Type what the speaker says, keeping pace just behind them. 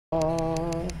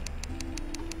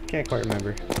Can't quite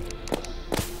remember.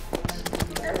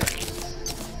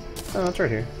 Oh, it's right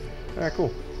here. Alright,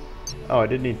 cool. Oh, I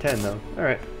did need 10 though.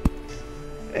 Alright.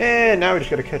 And now we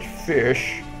just gotta catch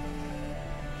fish.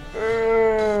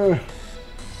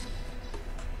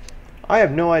 I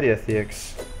have no idea,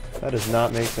 Theix. That does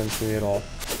not make sense to me at all.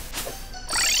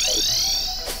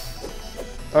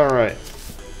 Alright.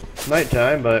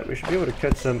 Nighttime, but we should be able to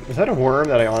catch some... Is that a worm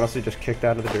that I honestly just kicked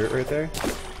out of the dirt right there?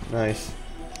 Nice.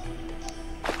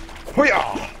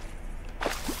 Hoo-yah!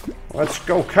 Let's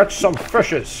go catch some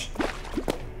fishes!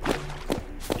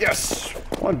 Yes!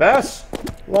 One bass!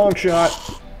 Long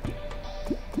shot!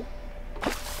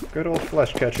 Good old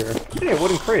flesh catcher. Hey, a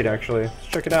wooden crate, actually. Let's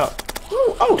check it out.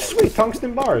 Ooh, oh, sweet!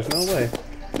 Tungsten bars. No way.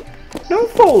 No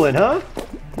fooling, huh?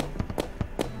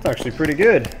 It's actually pretty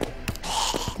good.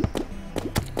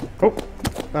 Oh!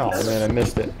 Oh, man, I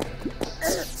missed it.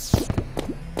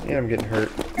 Yeah, I'm getting hurt.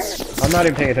 I'm not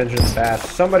even paying attention to the bass.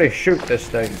 Somebody shoot this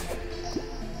thing.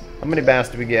 How many bass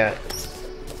do we get?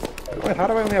 Wait, how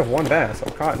do I only have one bass?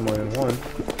 I've caught more than one.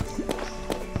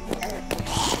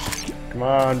 Come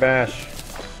on, bass.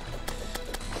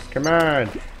 Come on.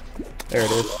 There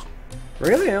it is.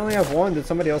 Really? I only have one? Did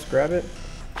somebody else grab it?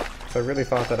 So I really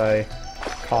thought that I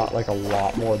caught like a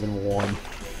lot more than one.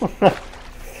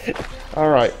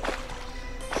 Alright.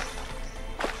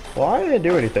 Well, I didn't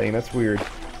do anything. That's weird.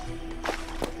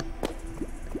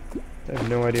 I have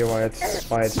no idea why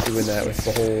it's doing that with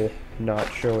the whole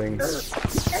not showing.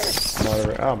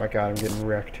 Oh my god, I'm getting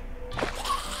wrecked.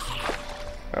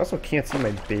 I also can't see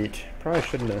my bait. Probably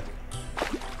shouldn't have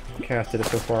casted it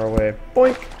so far away.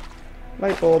 Boink!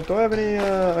 Light bulb. Do I have any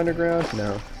underground?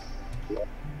 No.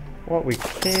 What we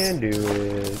can do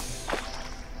is...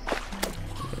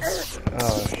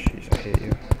 Oh, jeez, I hate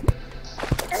you.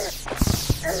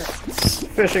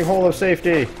 Fishing hole of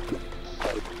safety!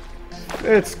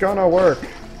 It's gonna work!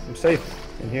 I'm safe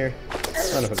in here.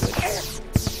 Son of a bitch.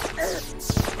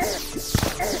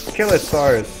 Kill it,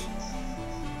 stars!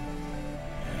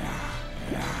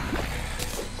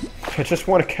 I just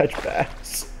want to catch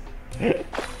bass.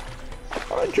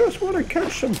 I just want to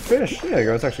catch some fish. There you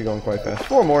go, it's actually going quite fast.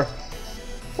 Four more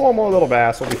little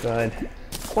bass will be fine.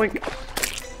 Clink.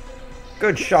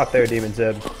 Good shot there, Demon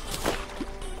Zeb.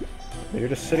 You're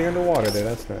just sitting underwater there,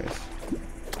 that's nice.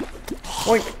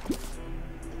 Boink!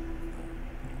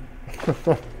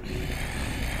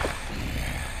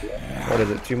 What is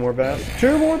it, 2 more bass?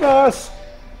 2 more bass!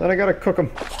 Then I gotta cook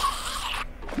them.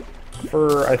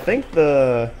 For, I think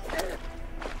the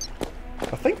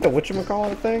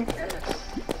whatchamacallit thing?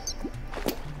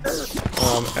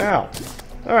 Ow.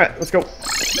 Alright, let's go.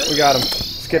 We got him.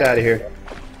 Let's get out of here.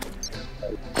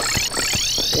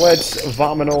 Let's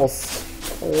vominos.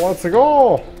 Let's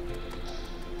go!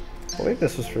 I believe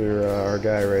this was for our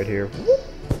guy right here.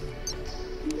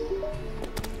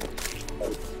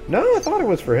 No, I thought it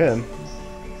was for him.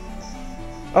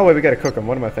 Oh wait, we gotta cook him.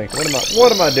 What am I thinking?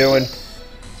 What am I doing?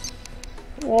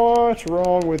 What's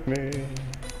wrong with me?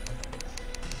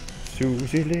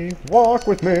 Susie Lee, walk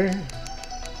with me.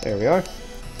 There we are.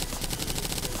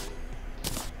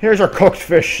 Here's our cooked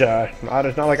fish. It's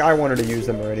not like I wanted to use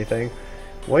them or anything.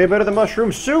 Way better than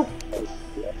mushroom soup.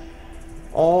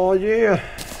 Oh yeah.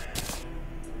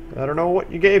 I don't know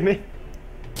what you gave me,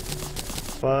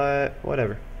 but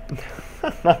whatever.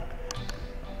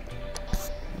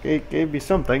 Gave me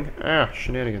something. Ah,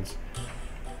 shenanigans.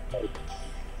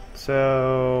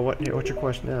 So, what's your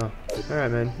question now?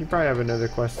 Alright, man. You probably have another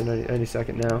question any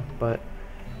second now, but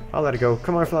I'll let it go.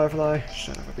 Come on, fly.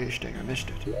 Son of a bee sting, I missed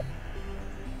it.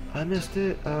 I missed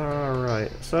it?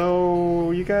 Alright.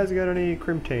 So, you guys got any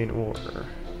Crimtane ore?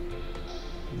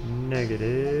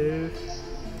 Negative.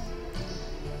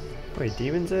 Wait,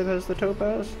 Demon Zeb has the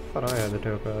topaz? I thought I had the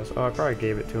topaz. Oh, I probably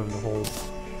gave it to him to hold.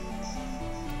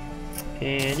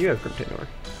 And you have Crimtane ore.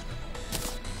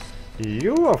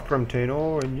 You have Crimtane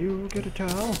ore, and you get a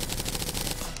towel.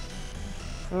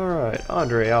 Alright,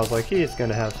 Andre, I was like, he's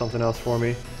gonna have something else for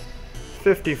me.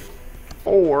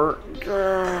 54.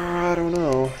 I don't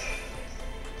know.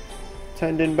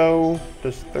 Tendon bow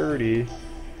does 30.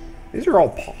 These are all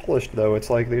polished, though. It's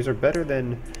like these are better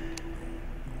than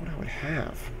what I would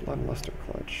have. Bloodluster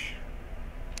clutch.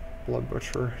 Blood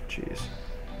butcher. Jeez.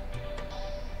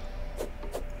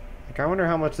 Like, I wonder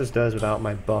how much this does without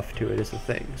my buff to it is the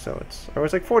thing. So it's... I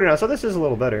was like 49, so this is a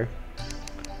little better.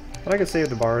 But I could save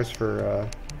the bars for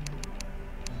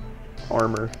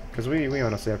armor. Because we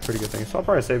honestly have pretty good things. So I'll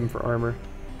probably save them for armor.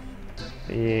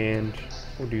 And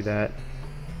we'll do that.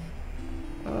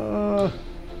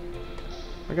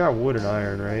 I got wood and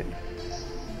iron, right?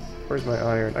 Where's my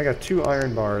iron? I got 2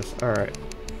 iron bars. Alright.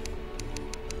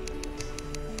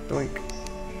 Doink.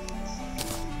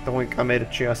 Doink, I made a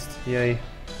chest. Yay.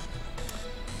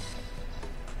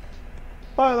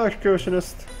 Bye,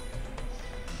 electrocutionist.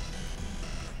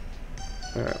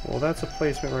 Alright, well that's a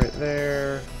placement right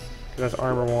there. That's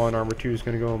armor 1, armor 2 is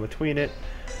going to go in between it.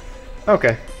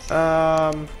 Okay,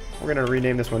 we're going to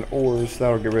rename this one ores.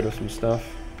 That'll get rid of some stuff.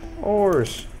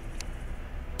 Ores!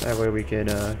 That way we can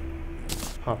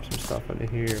pop some stuff into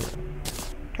here.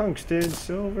 Tungsten,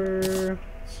 silver,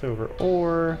 silver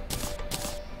ore,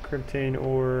 cryptane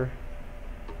ore.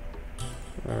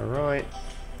 Alright.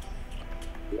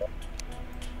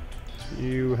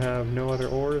 You have no other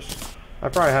ores? I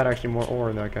probably had actually more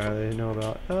ore in that guy that I didn't know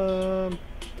about.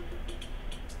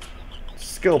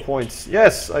 Skill points.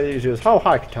 Yes, I use this. Oh,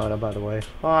 hi, Katana, by the way.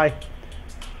 Hi.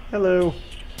 Hello.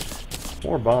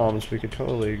 More bombs. We could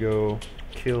totally go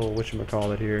kill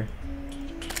whatchamacallit here.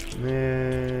 And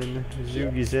then,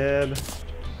 Zugi Zeb.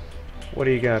 What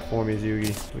do you got for me,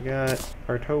 Zugi? We got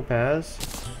our topaz,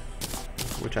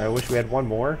 which I wish we had one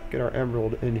more. Get our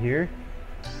emerald in here.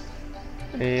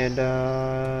 And,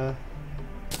 I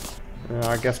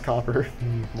guess copper.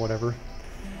 Whatever.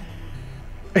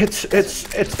 It's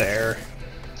there.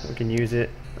 We can use it.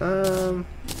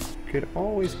 Could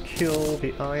always kill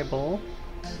the eyeball.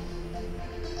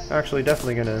 Actually,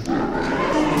 definitely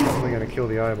gonna kill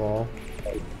the eyeball.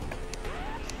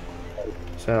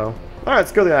 So, alright,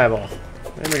 let's kill the eyeball.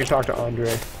 Then we can talk to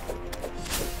Andre.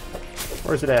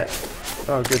 Where's it at?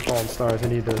 Oh, good fallen stars. I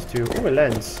need those too. Ooh, a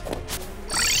lens.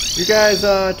 You guys,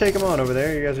 take them on over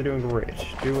there. You guys are doing great.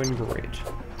 Doing great.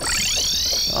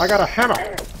 I got a hammer.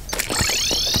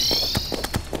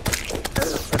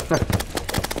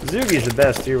 Zugi's the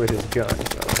best here with his gun,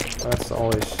 so that's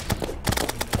always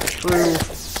true.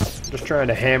 Just trying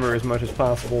to hammer as much as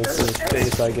possible to his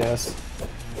face, I guess.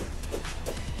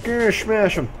 Grr,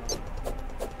 smash him.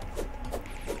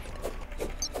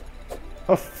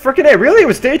 Oh, frickin' A, really? It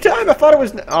was daytime? I thought it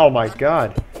was... Oh my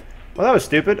god. Well, that was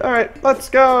stupid. Alright, let's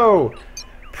go!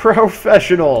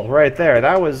 Professional, right there.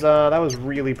 That was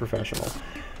really professional.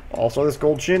 Also, this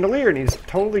gold chandelier needs to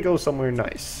totally go somewhere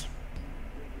nice.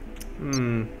 I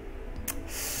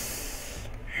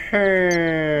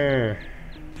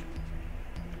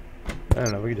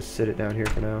don't know, we can just sit it down here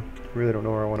for now. Really don't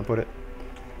know where I want to put it.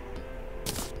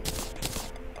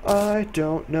 I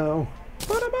don't know.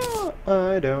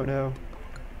 I don't know.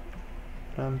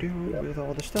 What I'm doing with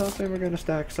all the stuff, and we're gonna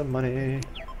stack some money.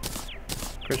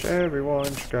 Cause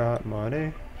everyone's got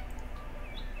money.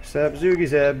 Except Zugi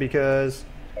Zeb, because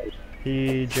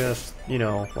he just, you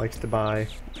know, likes to buy.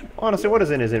 Honestly, what is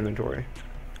in his inventory?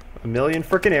 1 million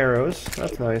frickin' arrows.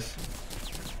 That's nice.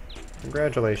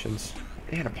 Congratulations.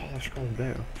 And a polished gold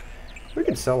bow. We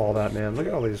can sell all that, man. Look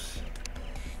at all these.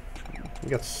 We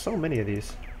got so many of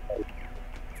these.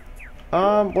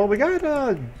 Well, we got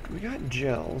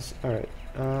gels. Alright.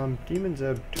 Demon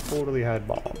Zeb totally had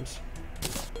bombs.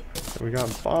 So we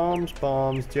got bombs.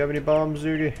 Do you have any bombs,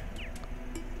 Zugi?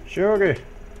 Sugar.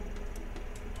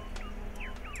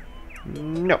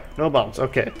 No, no bombs.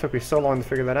 Okay, it took me so long to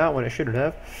figure that out when it shouldn't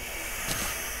have.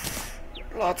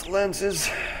 Lots of lenses.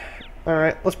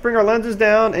 Alright, let's bring our lenses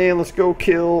down and let's go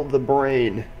kill the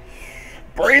brain.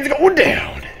 Brain's going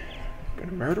down.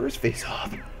 Gonna murder his face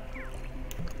off.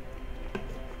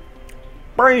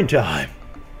 Brain time.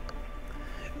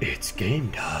 It's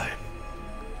game time.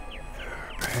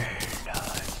 Brain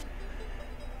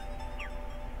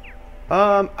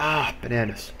time.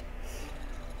 Bananas.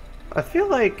 I feel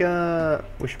like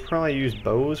we should probably use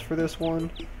bows for this one.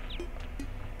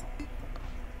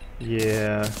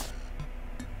 Yeah.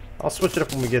 I'll switch it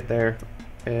up when we get there.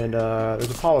 And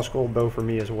there's a polished gold bow for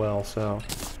me as well, so.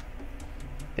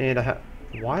 And I have.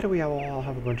 Why do we all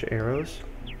have a bunch of arrows?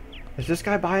 Is this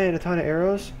guy buying a ton of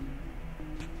arrows?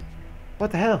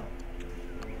 What the hell?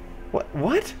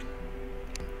 What?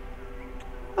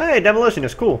 Hey,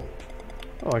 demolitionist, cool.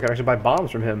 Oh, I could actually buy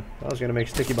bombs from him. I was gonna make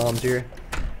sticky bombs here.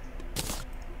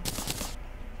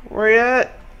 Where you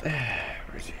at?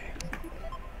 Where is he?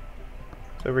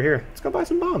 It's over here. Let's go buy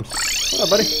some bombs. What up,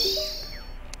 buddy?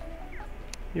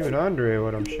 You and Andre,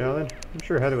 what I'm shouting. I'm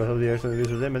sure Heather will help you out some of these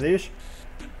with them and these.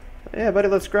 Yeah, buddy,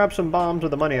 let's grab some bombs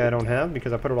with the money I don't have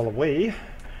because I put it all away.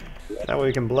 That way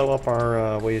we can blow up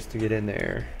our ways to get in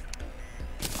there.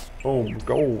 Boom,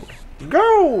 gold.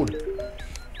 Gold!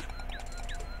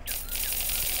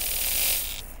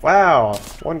 Wow,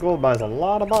 1 gold buys a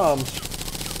lot of bombs.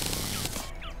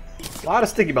 A lot of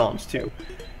sticky bombs, too.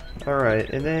 Alright,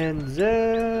 and then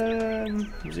Zeb.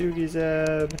 Zugi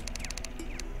Zeb.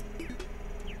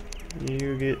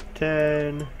 You get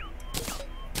 10.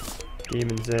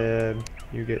 Demon Zeb.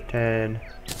 You get 10.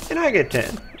 And I get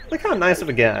 10. Look how nice of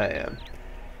a guy I am.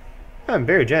 I'm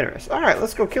very generous. Alright,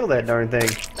 let's go kill that darn thing.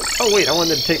 Oh wait, I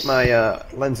wanted to take my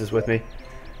lenses with me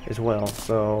as well.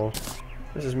 So,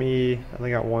 this is me. I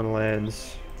only got one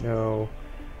lens. No.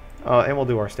 And we'll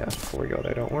do our stats before we go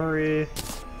there. Don't worry.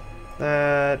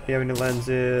 That. Do you have any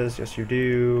lenses? Yes, you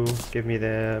do. Give me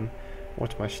them.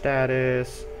 What's my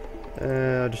status?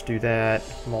 I'll just do that.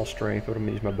 I'm all strength. What am I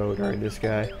gonna use my bow during this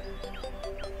guy?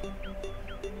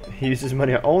 He uses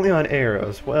money only on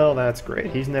arrows. Well, that's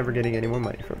great. He's never getting any more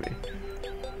money from me.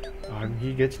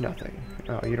 He gets nothing.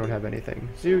 Oh, you don't have anything.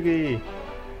 Zugi!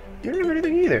 You don't have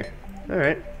anything either.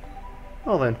 Alright.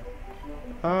 Well then.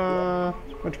 A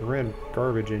bunch of random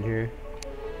garbage in here.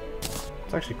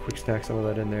 Let's actually quick stack some of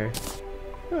that in there.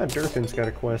 Ah, Durfin's got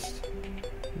a quest.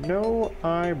 No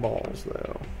eyeballs,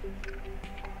 though.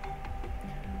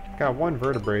 Got one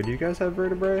vertebrae. Do you guys have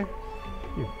vertebrae?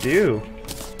 You do.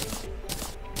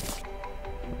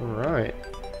 Alright.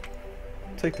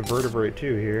 Take the vertebrae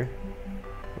too here.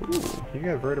 Ooh, you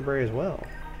got vertebrae as well.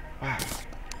 Wow.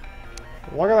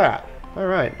 Look at that.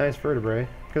 Alright, nice vertebrae.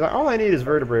 Because all I need is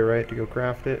vertebrae, right, to go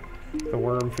craft it. The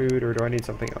worm food, or do I need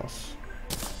something else?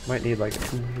 Might need like a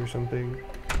tooth or something.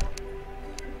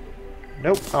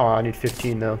 Nope. Oh, I need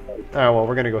 15 though. Alright, well,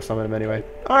 we're gonna go summon him anyway.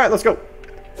 Alright, let's go.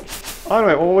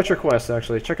 Anyway, well, what's your quest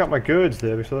actually? Check out my goods,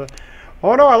 Debbie. So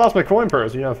oh no, I lost my coin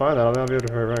purse. You gotta find that. I'll not be able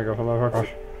to go from my gosh.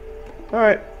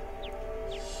 Alright.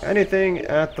 Anything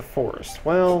at the forest?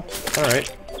 Well,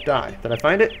 alright. Die. Did I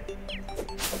find it?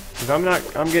 Because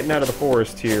I'm getting out of the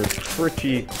forest here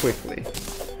pretty quickly.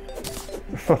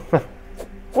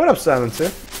 What up,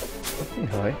 Silencer?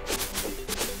 Hi.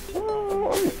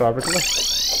 Oh, I'm Fabric.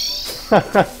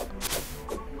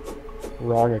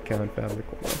 Wrong account, Fabric.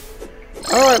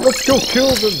 Alright, let's go kill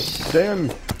the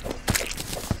damn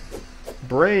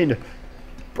brain.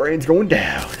 Brain's going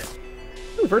down.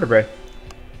 Ooh, vertebrae.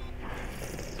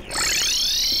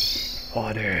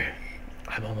 Water.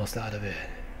 I'm almost out of it.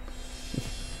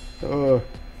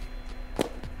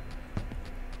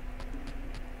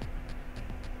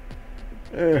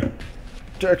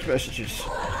 Text messages.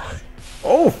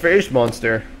 Oh, face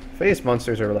monster. Face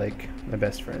monsters are like my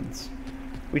best friends.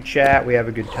 We chat, we have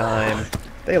a good time.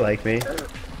 They like me.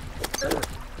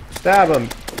 Stab him.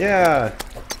 Yeah.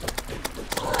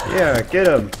 Yeah, get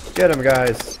him. Get him,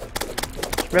 guys.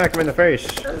 Smack him in the face.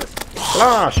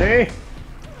 Slosh, eh?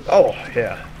 Oh,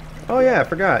 yeah. Oh, yeah, I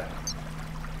forgot.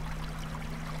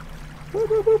 Boop,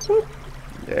 boop, boop, boop.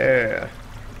 Yeah.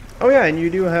 Oh, yeah, and you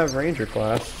do have Ranger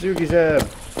class. Zugi Zeb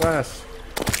class.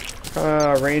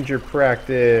 Ranger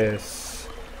practice.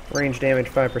 Range damage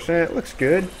 5%. Looks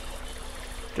good.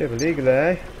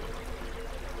 Dibbly-dibbly.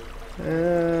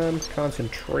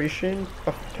 Concentration.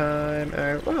 Buff time.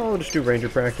 Well, we'll just do Ranger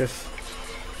practice.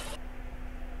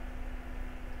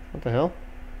 What the hell?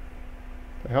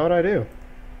 The hell did I do?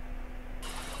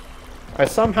 I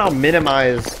somehow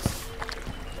minimized.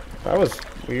 That was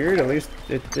weird. At least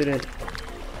it didn't.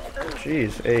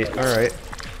 Jeez, 8. Alright.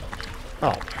 Oh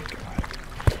my god.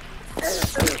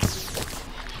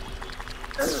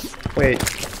 Wait.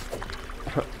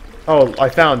 Oh, I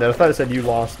found it. I thought it said you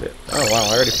lost it. Oh wow,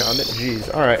 I already found it. Jeez.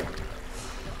 Alright.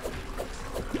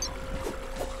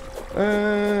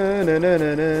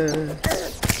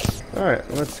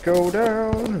 Alright, let's go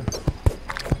down.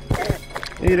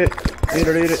 Eat it. Eat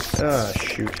it, eat it. Ah,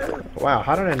 shoot. Wow,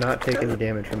 how did I not take any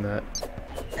damage from that?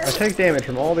 I take damage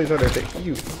from all these other things.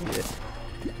 You idiot.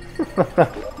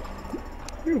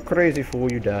 You crazy fool,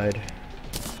 you died.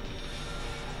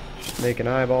 Just make an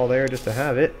eyeball there just to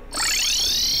have it.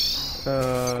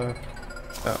 Oh.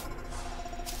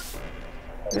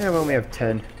 Yeah, we only have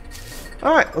 10.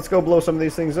 Alright, let's go blow some of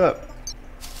these things up.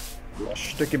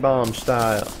 Sticky bomb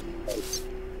style.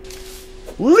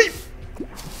 Leap!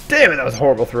 Damn it, that was a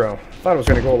horrible throw. Thought it was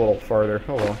going to go a little farther.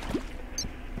 Oh well.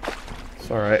 It's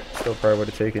alright. Still probably would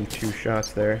have taken 2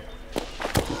 shots there.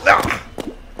 Ah!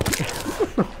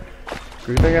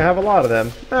 Good thing I have a lot of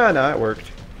them. Ah, no, it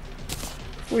worked.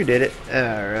 We did it.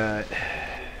 Alright.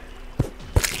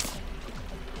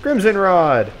 Crimson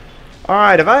Rod.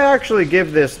 Alright, if I actually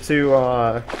give this to,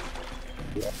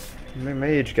 my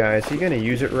mage guy, is he going to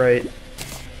use it right?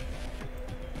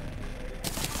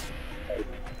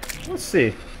 Let's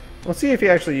see. Let's see if he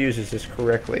actually uses this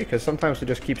correctly, because sometimes he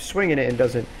just keeps swinging it and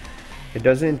doesn't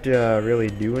really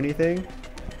do anything.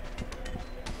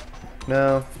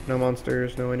 No, no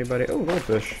monsters, no anybody. Oh,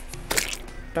 goldfish.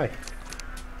 Die.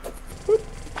 Whoop.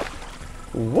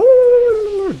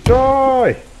 Woo!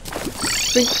 Die!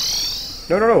 Think.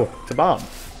 No, no, no! It's a bomb.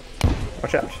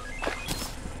 Watch out.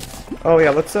 Oh yeah,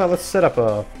 let's set up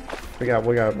a. We got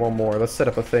one more. Let's set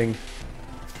up a thing.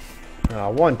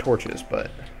 1 torches, but.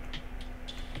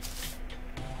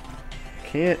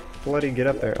 can't bloody get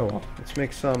up there. Oh well, let's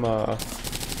make some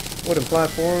wooden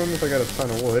platforms. I got a ton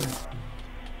of wood.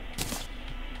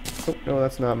 Oh, no,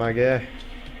 that's not my guy.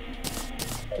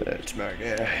 That's my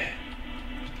guy.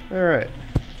 Alright.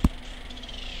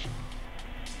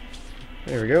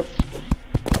 There we go.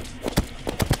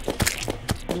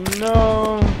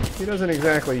 No, he doesn't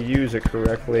exactly use it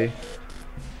correctly.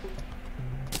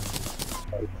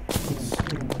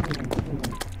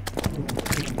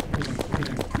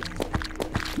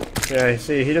 Yeah,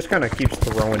 see, he just kind of keeps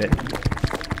throwing it.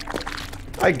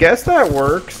 I guess that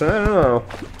works. I don't know.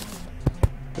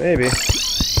 Maybe.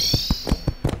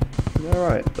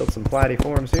 Alright, build some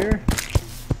platforms here.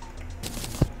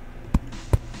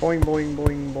 Boing, boing,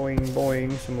 boing, boing,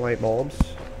 boing. Some light bulbs.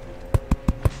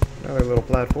 Another little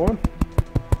platform.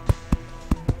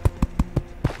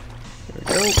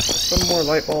 There we go. Some more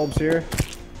light bulbs here.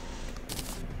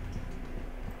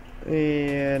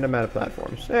 And I'm out of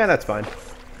platforms. Yeah, that's fine.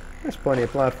 There's plenty of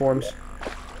platforms.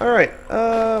 Alright,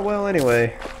 well,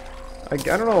 anyway. I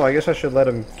don't know, I guess I should let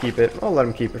him keep it. I'll let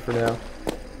him keep it for now.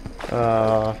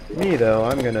 Me, though,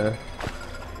 I'm gonna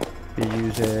be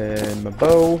using my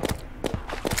bow.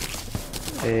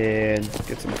 And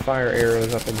get some fire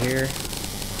arrows up in here.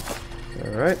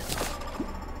 Alright.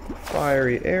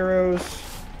 Fiery arrows.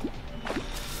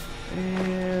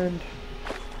 And...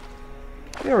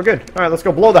 yeah, we're good. Alright, let's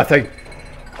go blow that thing.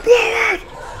 Blow it!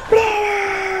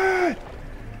 Blow it!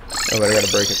 Oh, but I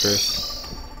gotta break it first.